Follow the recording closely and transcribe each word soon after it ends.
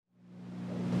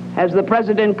Has the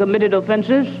president committed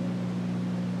offenses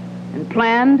and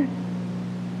planned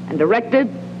and directed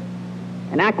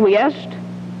and acquiesced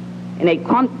in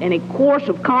a course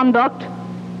of conduct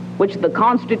which the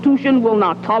Constitution will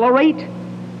not tolerate?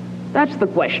 That's the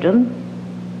question.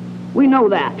 We know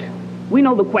that. We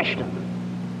know the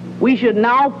question. We should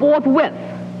now forthwith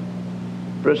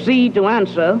proceed to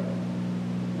answer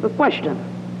the question.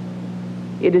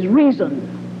 It is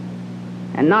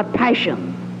reason and not passion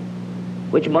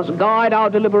which must guide our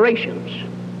deliberations,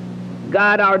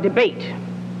 guide our debate,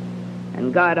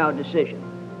 and guide our decision.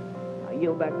 I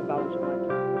yield back the balance of my time.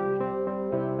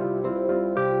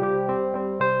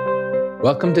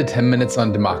 Welcome to 10 Minutes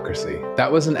on Democracy.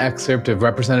 That was an excerpt of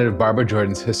Representative Barbara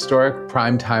Jordan's historic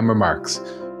primetime remarks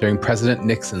during President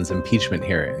Nixon's impeachment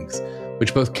hearings,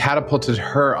 which both catapulted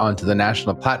her onto the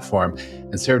national platform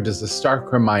and served as a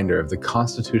stark reminder of the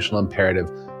constitutional imperative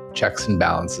of checks and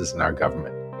balances in our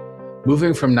government.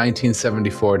 Moving from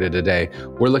 1974 to today,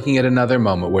 we're looking at another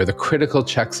moment where the critical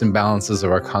checks and balances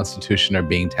of our Constitution are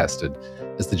being tested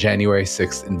as the January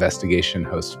 6th investigation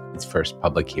hosts its first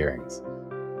public hearings.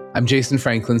 I'm Jason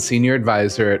Franklin, Senior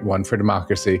Advisor at One for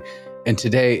Democracy, and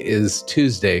today is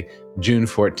Tuesday, June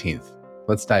 14th.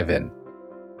 Let's dive in.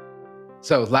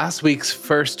 So last week's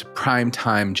first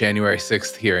primetime January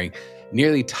 6th hearing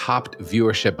nearly topped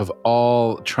viewership of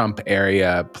all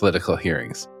Trump-area political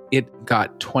hearings. It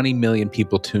got 20 million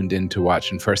people tuned in to watch,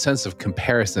 and for a sense of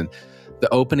comparison, the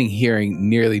opening hearing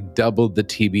nearly doubled the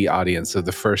TV audience of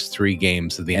the first three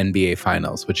games of the NBA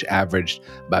Finals, which averaged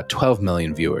about 12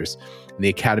 million viewers. And the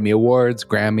Academy Awards,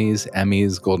 Grammys,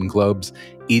 Emmys, Golden Globes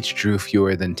each drew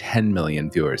fewer than 10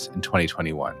 million viewers in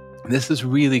 2021. This is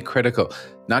really critical,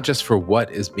 not just for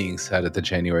what is being said at the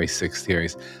January 6th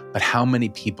hearings, but how many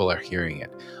people are hearing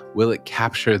it. Will it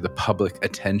capture the public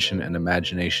attention and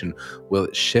imagination? Will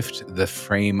it shift the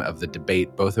frame of the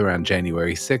debate, both around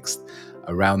January 6th,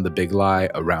 around the big lie,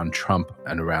 around Trump,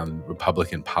 and around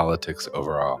Republican politics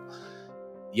overall?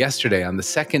 Yesterday, on the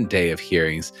second day of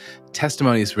hearings,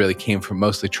 testimonies really came from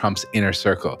mostly Trump's inner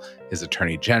circle, his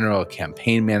attorney general,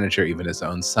 campaign manager, even his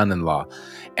own son-in-law.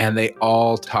 And they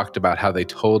all talked about how they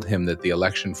told him that the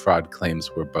election fraud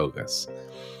claims were bogus.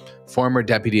 Former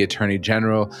Deputy Attorney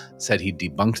General said he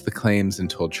debunked the claims and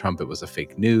told Trump it was a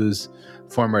fake news.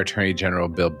 Former Attorney General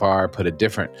Bill Barr put it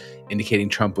different, indicating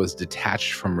Trump was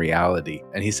detached from reality.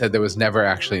 And he said there was never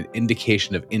actually an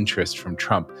indication of interest from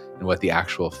Trump in what the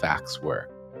actual facts were.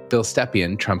 Bill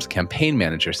Stepien, Trump's campaign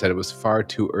manager, said it was far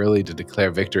too early to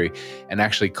declare victory and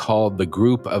actually called the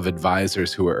group of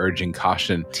advisors who were urging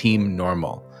caution Team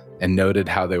Normal, and noted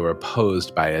how they were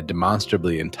opposed by a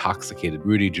demonstrably intoxicated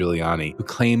Rudy Giuliani, who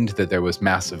claimed that there was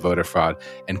massive voter fraud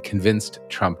and convinced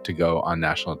Trump to go on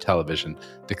national television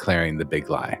declaring the big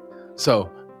lie.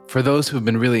 So, for those who've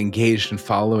been really engaged in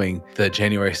following the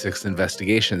January 6th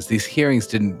investigations, these hearings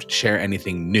didn't share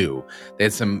anything new. They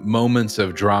had some moments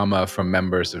of drama from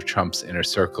members of Trump's inner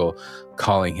circle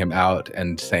calling him out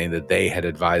and saying that they had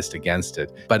advised against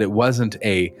it. But it wasn't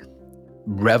a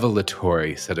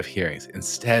revelatory set of hearings.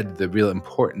 Instead, the real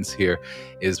importance here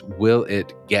is, will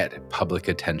it get public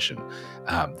attention?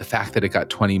 The fact that it got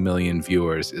 20 million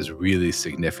viewers is really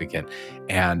significant.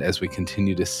 And as we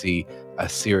continue to see a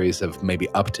series of maybe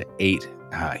up to 8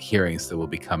 hearings that will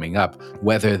be coming up,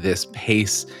 whether this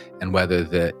pace and whether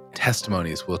the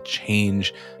testimonies will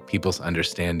change people's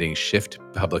understanding, shift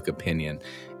public opinion,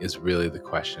 is really the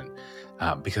question.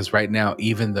 Because right now,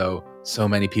 even though so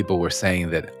many people were saying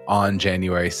that on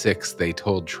January 6th, they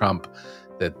told Trump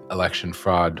that election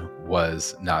fraud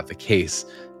was not the case,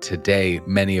 today,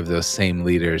 many of those same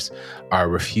leaders are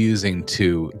refusing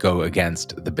to go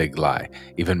against the big lie.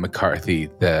 Even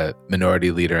McCarthy, the minority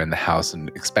leader in the House and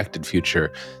expected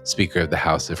future Speaker of the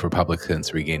House if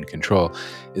Republicans regain control,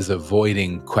 is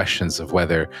avoiding questions of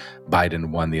whether Biden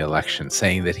won the election,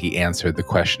 saying that he answered the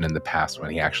question in the past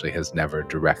when he actually has never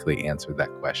directly answered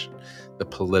that question. The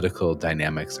political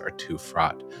dynamics are too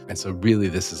fraught. And so really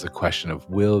this is a question of,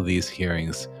 will these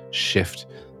hearings shift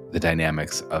the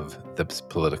dynamics of the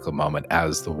political moment,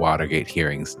 as the Watergate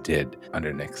hearings did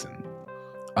under Nixon?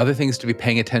 Other things to be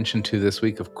paying attention to this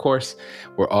week, of course,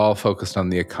 we're all focused on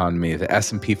the economy. The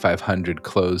S&P 500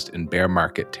 closed in bear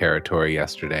market territory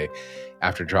yesterday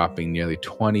after dropping nearly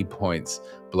 20 points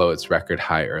below its record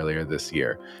high earlier this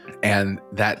year. And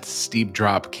that steep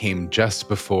drop came just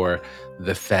before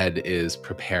the Fed is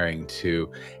preparing to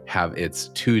have its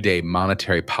 2-day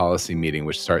monetary policy meeting,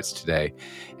 which starts today.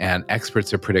 And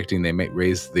experts are predicting they might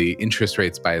raise the interest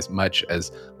rates by as much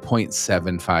as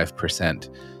 0.75%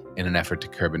 in an effort to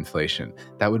curb inflation.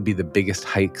 That would be the biggest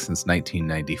hike since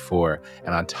 1994,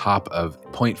 and on top of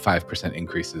 0.5%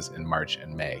 increases in March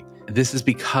and May. This is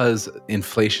because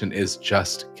inflation is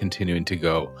just continuing to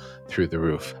go through the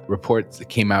roof. Reports that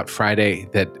came out Friday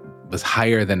that was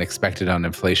higher than expected on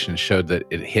inflation showed that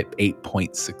it hit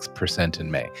 8.6%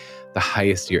 in May, the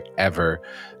highest year ever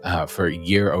for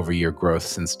year-over-year growth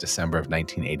since December of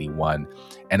 1981,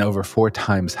 and over 4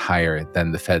 times higher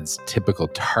than the Fed's typical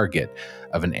target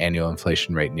of an annual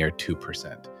inflation rate near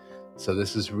 2%. So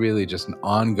this is really just an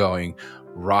ongoing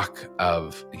rock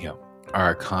of,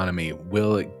 our economy.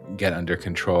 Will it get under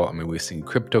control? I mean, we've seen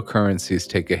cryptocurrencies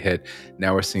take a hit.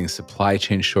 Now we're seeing supply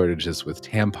chain shortages with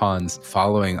tampons,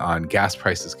 following on gas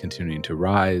prices continuing to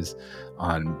rise,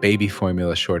 on baby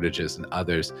formula shortages and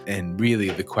others. And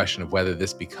really the question of whether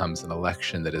this becomes an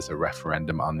election that is a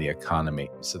referendum on the economy.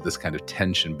 So this kind of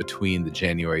tension between the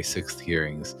January 6th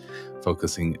hearings,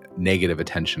 focusing negative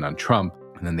attention on Trump,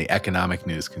 and then the economic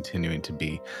news continuing to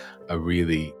be a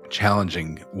really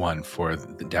challenging one for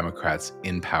the Democrats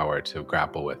in power to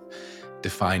grapple with,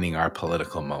 defining our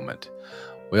political moment.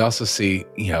 We also see,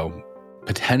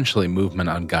 potentially movement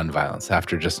on gun violence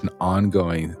after just an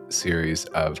ongoing series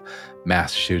of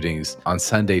mass shootings. On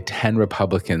Sunday, 10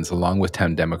 Republicans, along with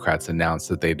 10 Democrats, announced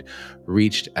that they'd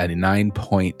reached a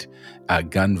 9-point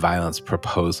gun violence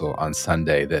proposal on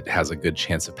Sunday that has a good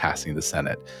chance of passing the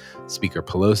Senate. Speaker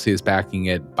Pelosi is backing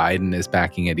it. Biden is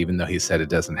backing it, even though he said it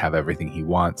doesn't have everything he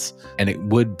wants. And it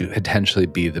would potentially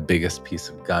be the biggest piece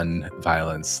of gun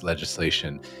violence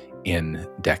legislation in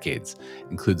decades.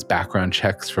 Includes background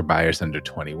checks for buyers under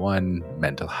 21,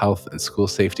 mental health and school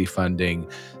safety funding,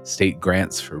 state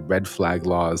grants for red flag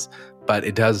laws, but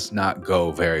it does not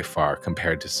go very far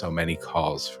compared to so many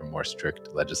calls for more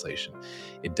strict legislation.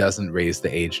 It doesn't raise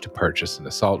the age to purchase an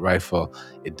assault rifle.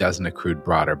 It doesn't accrue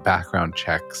broader background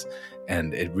checks.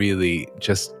 And it really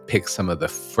just picks some of the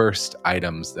first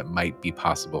items that might be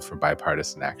possible for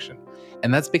bipartisan action.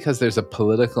 And that's because there's a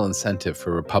political incentive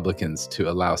for Republicans to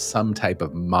allow some type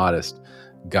of modest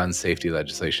gun safety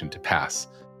legislation to pass.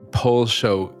 Polls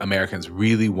show Americans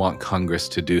really want Congress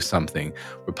to do something.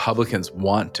 Republicans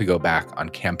want to go back on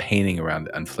campaigning around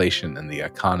inflation and the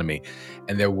economy.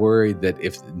 And they're worried that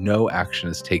if no action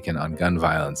is taken on gun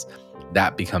violence,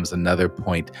 that becomes another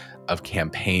point of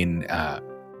campaign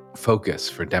focus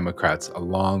for Democrats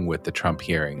along with the Trump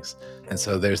hearings. And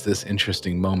so there's this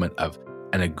interesting moment of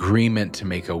an agreement to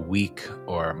make a weak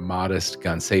or modest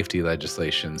gun safety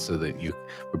legislation so that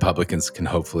Republicans can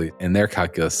hopefully, in their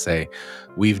calculus, say,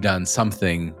 we've done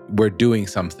something, we're doing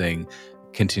something,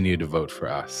 continue to vote for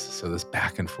us. So this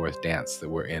back and forth dance that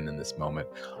we're in this moment,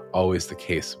 always the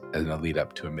case as a lead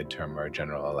up to a midterm or a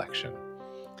general election.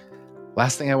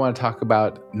 Last thing I want to talk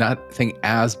about, nothing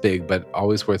as big, but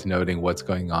always worth noting what's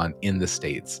going on in the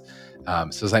states.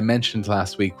 So as I mentioned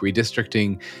last week,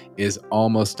 redistricting is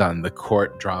almost done. The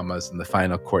court dramas and the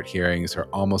final court hearings are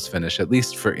almost finished, at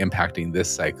least for impacting this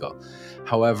cycle.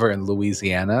 However, in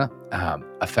Louisiana,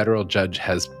 a federal judge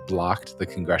has blocked the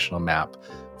congressional map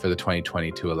for the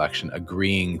 2022 election,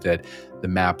 agreeing that the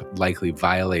map likely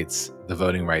violates the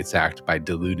Voting Rights Act by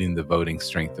diluting the voting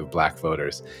strength of Black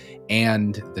voters.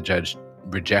 And the judge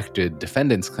rejected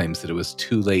defendants' claims that it was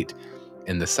too late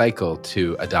in the cycle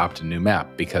to adopt a new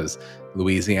map because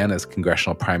Louisiana's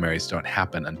congressional primaries don't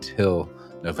happen until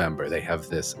November. They have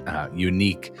this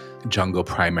unique jungle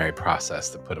primary process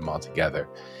that put them all together.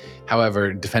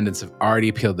 However, defendants have already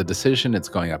appealed the decision. It's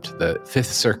going up to the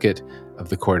Fifth Circuit of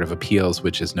the Court of Appeals,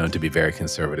 which is known to be very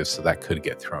conservative, so that could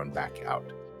get thrown back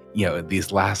out.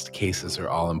 These last cases are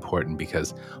all important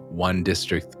because one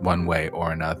district, one way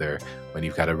or another, when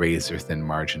you've got a razor-thin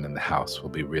margin in the House, will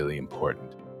be really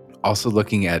important. Also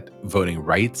looking at voting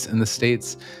rights in the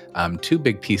states, 2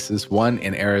 big pieces. One,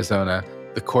 in Arizona,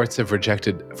 the courts have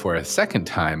rejected for a second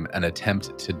time an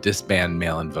attempt to disband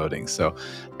mail-in voting. So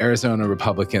Arizona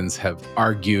Republicans have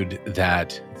argued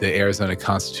that the Arizona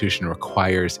Constitution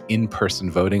requires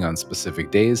in-person voting on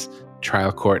specific days.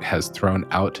 Trial court has thrown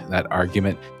out that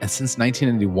argument. And since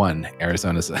 1991,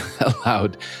 Arizona's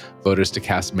allowed voters to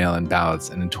cast mail-in ballots.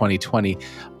 And in 2020,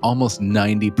 almost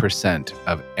 90%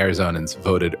 of Arizonans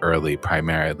voted early,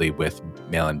 primarily with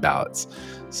mail-in ballots.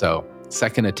 So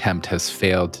second attempt has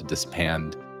failed to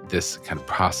disband this kind of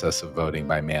process of voting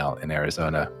by mail in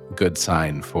Arizona. Good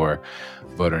sign for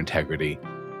voter integrity.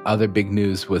 Other big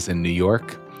news was in New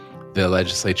York. The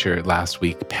legislature last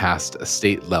week passed a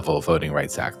state-level Voting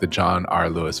Rights Act, the John R.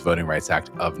 Lewis Voting Rights Act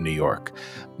of New York,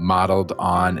 modeled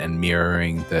on and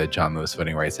mirroring the John Lewis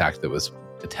Voting Rights Act that was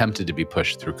attempted to be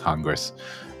pushed through Congress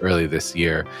early this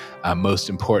year. Most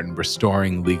important,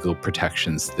 restoring legal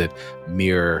protections that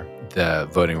mirror the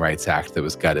Voting Rights Act that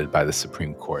was gutted by the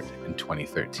Supreme Court in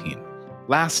 2013.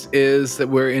 Last is that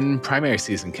we're in primary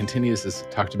season, continues as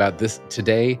talked about this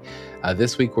today.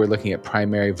 This week, we're looking at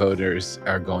primary voters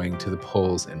are going to the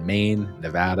polls in Maine,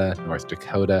 Nevada, North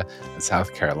Dakota, and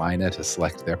South Carolina to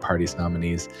select their party's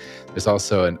nominees. There's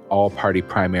also an all-party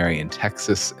primary in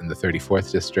Texas in the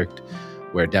 34th District,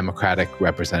 where Democratic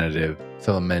Representative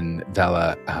Philemon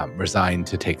Vela resigned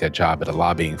to take a job at a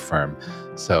lobbying firm.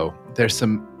 So there's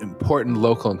some important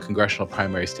local and congressional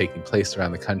primaries taking place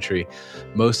around the country.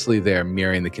 Mostly they're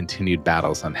mirroring the continued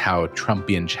battles on how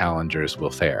Trumpian challengers will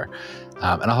fare.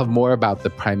 And I'll have more about the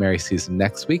primary season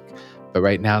next week. But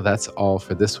right now, that's all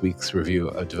for this week's review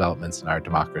of developments in our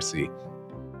democracy.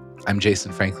 I'm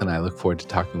Jason Franklin. I look forward to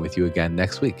talking with you again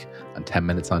next week on 10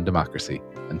 Minutes on Democracy.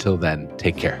 Until then,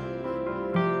 take care.